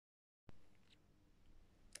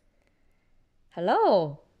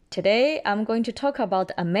Hello! Today I'm going to talk about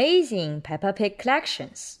the Amazing Peppa Pig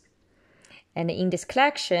Collections. And in this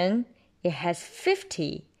collection, it has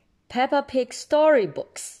 50 Peppa Pig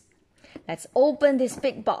storybooks. Let's open this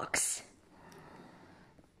big box.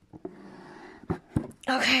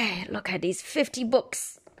 Okay, look at these 50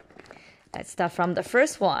 books. Let's start from the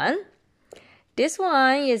first one. This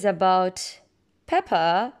one is about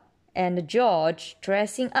Peppa and George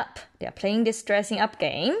dressing up. They're playing this dressing up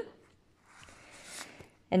game.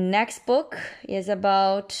 And next book is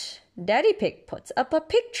about Daddy Pig puts up a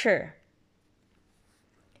picture.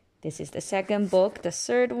 This is the second book. The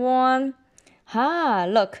third one.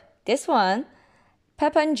 Look, this one.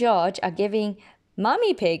 Peppa and George are giving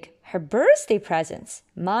Mommy Pig her birthday presents.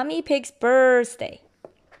 Mommy Pig's birthday.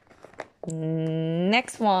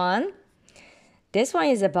 Next one. This one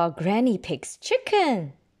is about Granny Pig's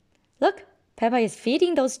chicken. Look, Peppa is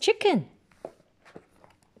feeding those chicken.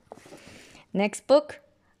 Next book.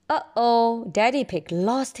 Uh-oh, Daddy Pig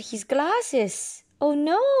lost his glasses. Oh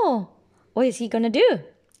no! What is he gonna do?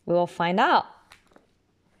 We will find out.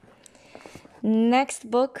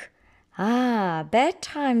 Next book.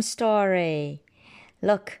 Bedtime story.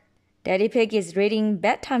 Look, Daddy Pig is reading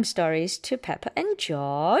bedtime stories to Peppa and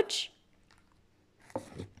George.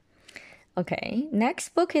 Okay, next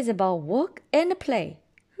book is about work and play.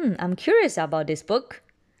 I'm curious about this book.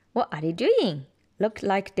 What are they doing? Look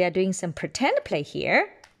like they're doing some pretend play here.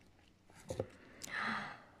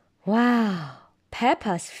 Wow,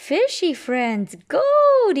 Peppa's fishy friends,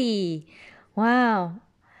 Goldie. Wow,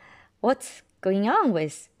 what's going on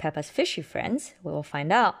with Peppa's fishy friends? We will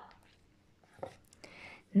find out.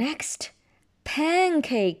 Next,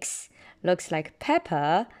 pancakes. Looks like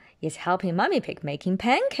Peppa is helping Mommy Pig making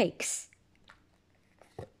pancakes.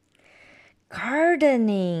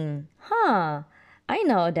 Gardening. I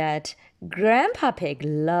know that Grandpa Pig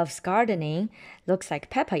loves gardening. Looks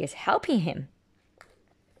like Peppa is helping him.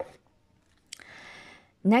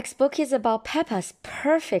 Next book is about Peppa's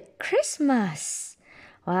perfect Christmas.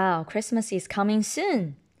 Wow, Christmas is coming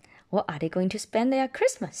soon. What are they going to spend their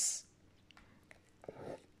Christmas?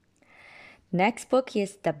 Next book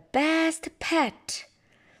is The Best Pet.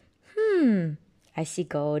 I see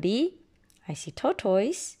Goldie. I see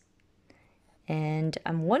Tortoise. And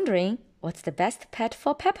I'm wondering, what's the best pet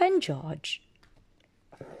for Peppa and George?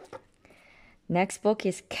 Next book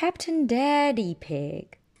is Captain Daddy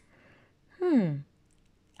Pig.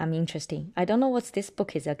 I'm interested. I don't know what this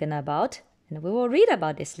book is about, and we will read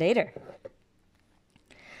about this later.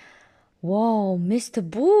 Whoa, Mr.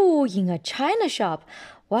 Boo in a china shop.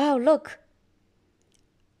 Wow, look.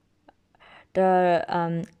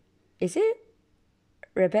 Is it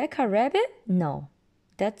Rebecca Rabbit? No,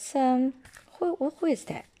 that's who is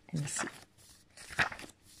that? Let me see.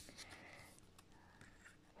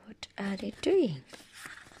 What are they doing?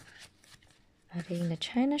 Are they in the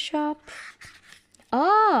china shop?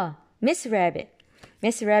 Miss Rabbit.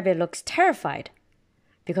 Miss Rabbit looks terrified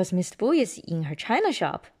because Mr. Boo is in her china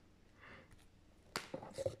shop.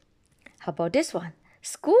 How about this one?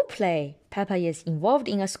 School play. Peppa is involved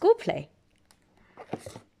in a school play.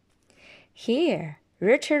 Here,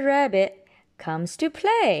 Richard Rabbit comes to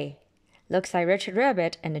play. Looks like Richard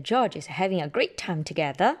Rabbit and George is having a great time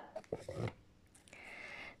together.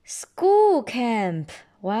 School camp.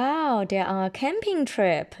 Wow, they're on a camping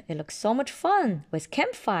trip. It looks so much fun with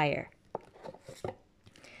campfire.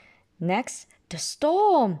 Next, the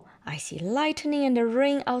storm. I see lightning and the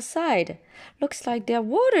rain outside. Looks like there's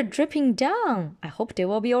water dripping down. I hope they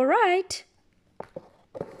will be all right.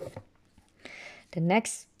 The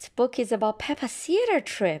next book is about Peppa's theater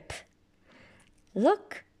trip.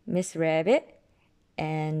 Look, Miss Rabbit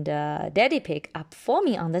and Daddy Pig are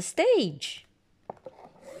performing on the stage.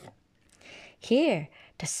 Here,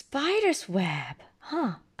 the spider's web.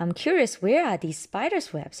 I'm curious where these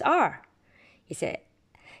spider's webs are. Is it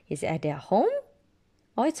at their home?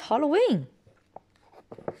 Oh, it's Halloween.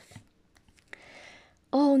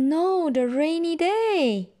 Oh no, the rainy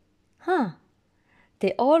day.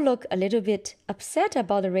 They all look a little bit upset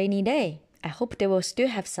about the rainy day. I hope they will still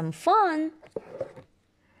have some fun.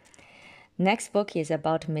 Next book is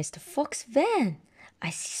about Mr. Fox van.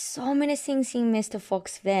 I see so many things in Mr.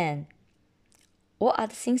 Fox van. What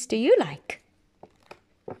other things do you like?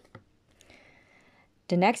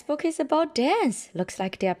 The next book is about dance. Looks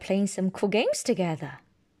like they are playing some cool games together.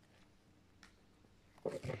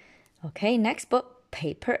 Okay, next book,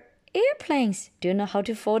 paper airplanes. Do you know how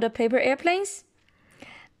to fold the paper airplanes?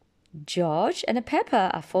 George and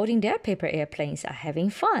Peppa are folding their paper airplanes, are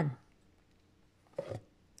having fun.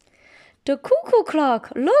 The cuckoo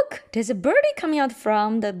clock. Look, there's a birdie coming out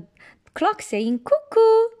from the clock saying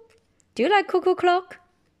cuckoo. Do you like cuckoo clock?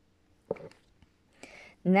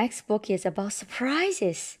 Next book is about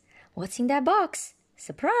surprises. What's in that box?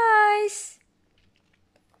 Surprise!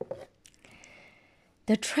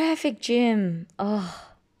 The traffic jam.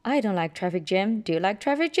 Oh, I don't like traffic jam. Do you like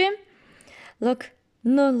traffic jam? Look,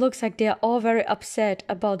 no, looks like they are all very upset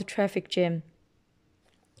about the traffic jam.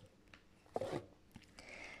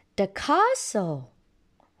 The castle.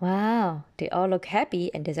 Wow, they all look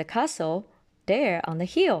happy and there's a castle there on the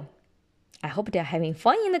hill. I hope they're having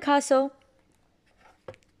fun in the castle.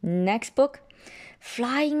 Next book,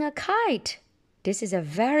 flying a kite. This is a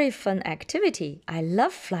very fun activity. I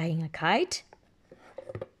love flying a kite.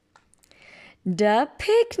 The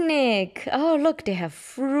picnic. Oh, look, they have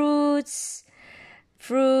fruits,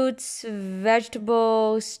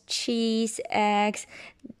 vegetables, cheese, eggs.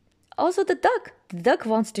 Also the duck. The duck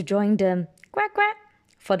wants to join them. Quack, quack.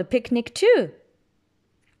 For the picnic too.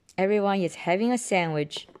 Everyone is having a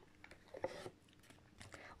sandwich.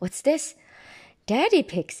 What's this? Daddy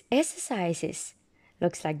Pig's exercises.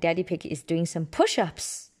 Looks like Daddy Pig is doing some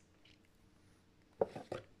push-ups.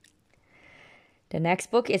 The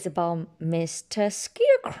next book is about Mr.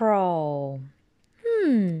 Scarecrow.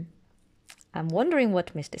 I'm wondering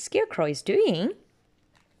what Mr. Scarecrow is doing.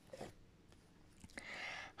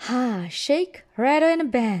 Shake, rattle,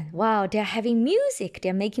 and bend. Wow, they're having music.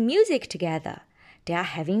 They're making music together. They are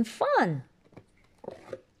having fun.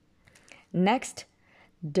 Next,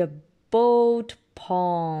 the boat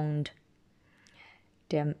pond.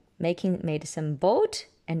 They're made some boat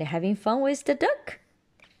and they're having fun with the duck.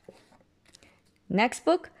 Next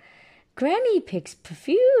book, Granny Pig's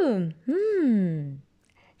perfume.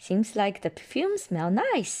 Seems like the perfume smells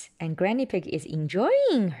nice and Granny Pig is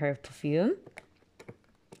enjoying her perfume.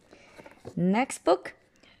 Next book,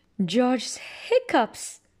 George's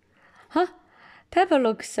hiccups. Peppa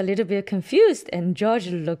looks a little bit confused and George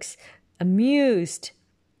looks amused.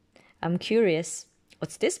 I'm curious.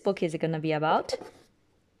 What's this book is going to be about?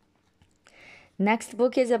 Next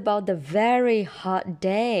book is about the very hot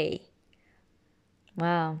day.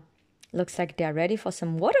 Wow, looks like they're ready for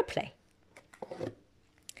some water play.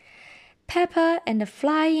 Peppa and the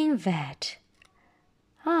Flying Vet.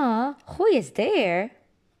 Who is there?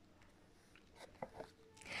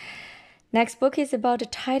 Next book is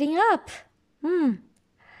about tidying up.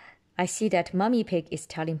 I see that Mummy Pig is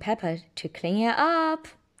telling Peppa to clean it up.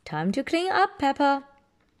 Time to clean up, Peppa.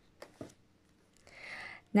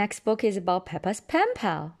 Next book is about Peppa's pen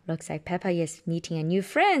pal. Looks like Peppa is meeting a new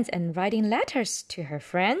friend and writing letters to her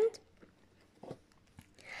friend.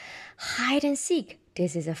 Hide and seek.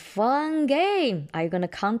 This is a fun game. Are you going to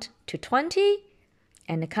count to 20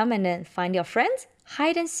 and come and then find your friends?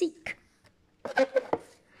 Hide and seek.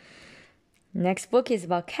 Next book is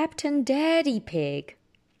about Captain Daddy Pig.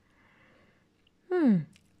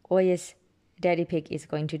 What is Daddy Pig is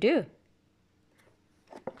going to do?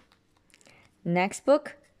 Next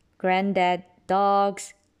book, Granddad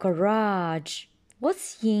Dog's Garage.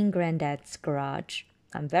 What's in Granddad's garage?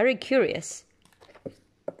 I'm very curious.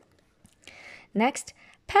 Next,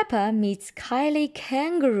 Peppa meets Kylie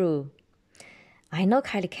Kangaroo. I know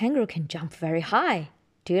Kylie Kangaroo can jump very high.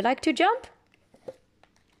 Do you like to jump?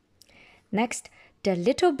 Next, the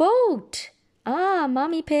little boat.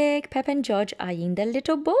 Mommy Pig, Peppa and George are in the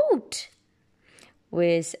little boat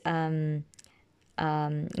with Grampy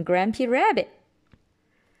Rabbit.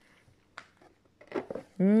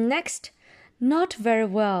 Next, not very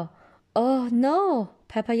well. Oh no,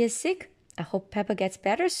 Peppa is sick. I hope Peppa gets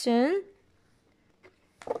better soon.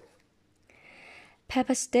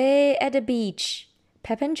 Peppa's Day at the Beach.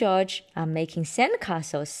 Peppa and George are making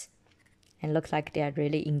sandcastles and look like they are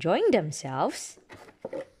really enjoying themselves.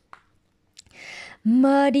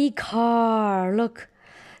 Muddy car. Look,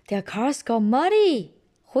 their cars got muddy.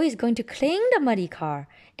 Who is going to clean the muddy car?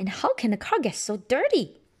 And how can the car get so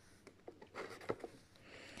dirty?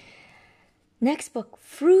 Next book,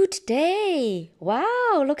 Fruit Day.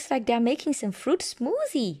 Wow, looks like they're making some fruit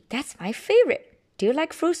smoothie. That's my favorite. Do you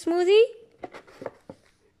like fruit smoothie?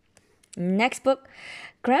 Next book,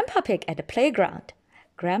 Grandpa Pig at the playground.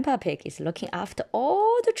 Grandpa Pig is looking after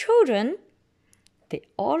all the children. They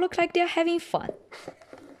all look like they're having fun.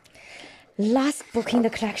 Last book in the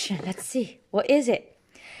collection. Let's see. What is it?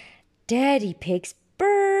 Daddy Pig's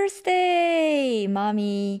birthday.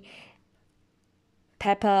 Mommy,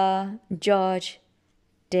 Peppa, George,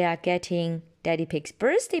 they are getting Daddy Pig's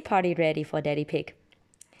birthday party ready for Daddy Pig.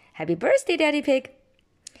 Happy birthday, Daddy Pig.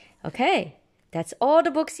 Okay, that's all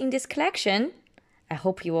the books in this collection. I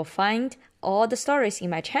hope you will find all the stories in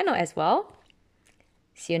my channel as well.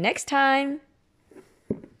 See you next time.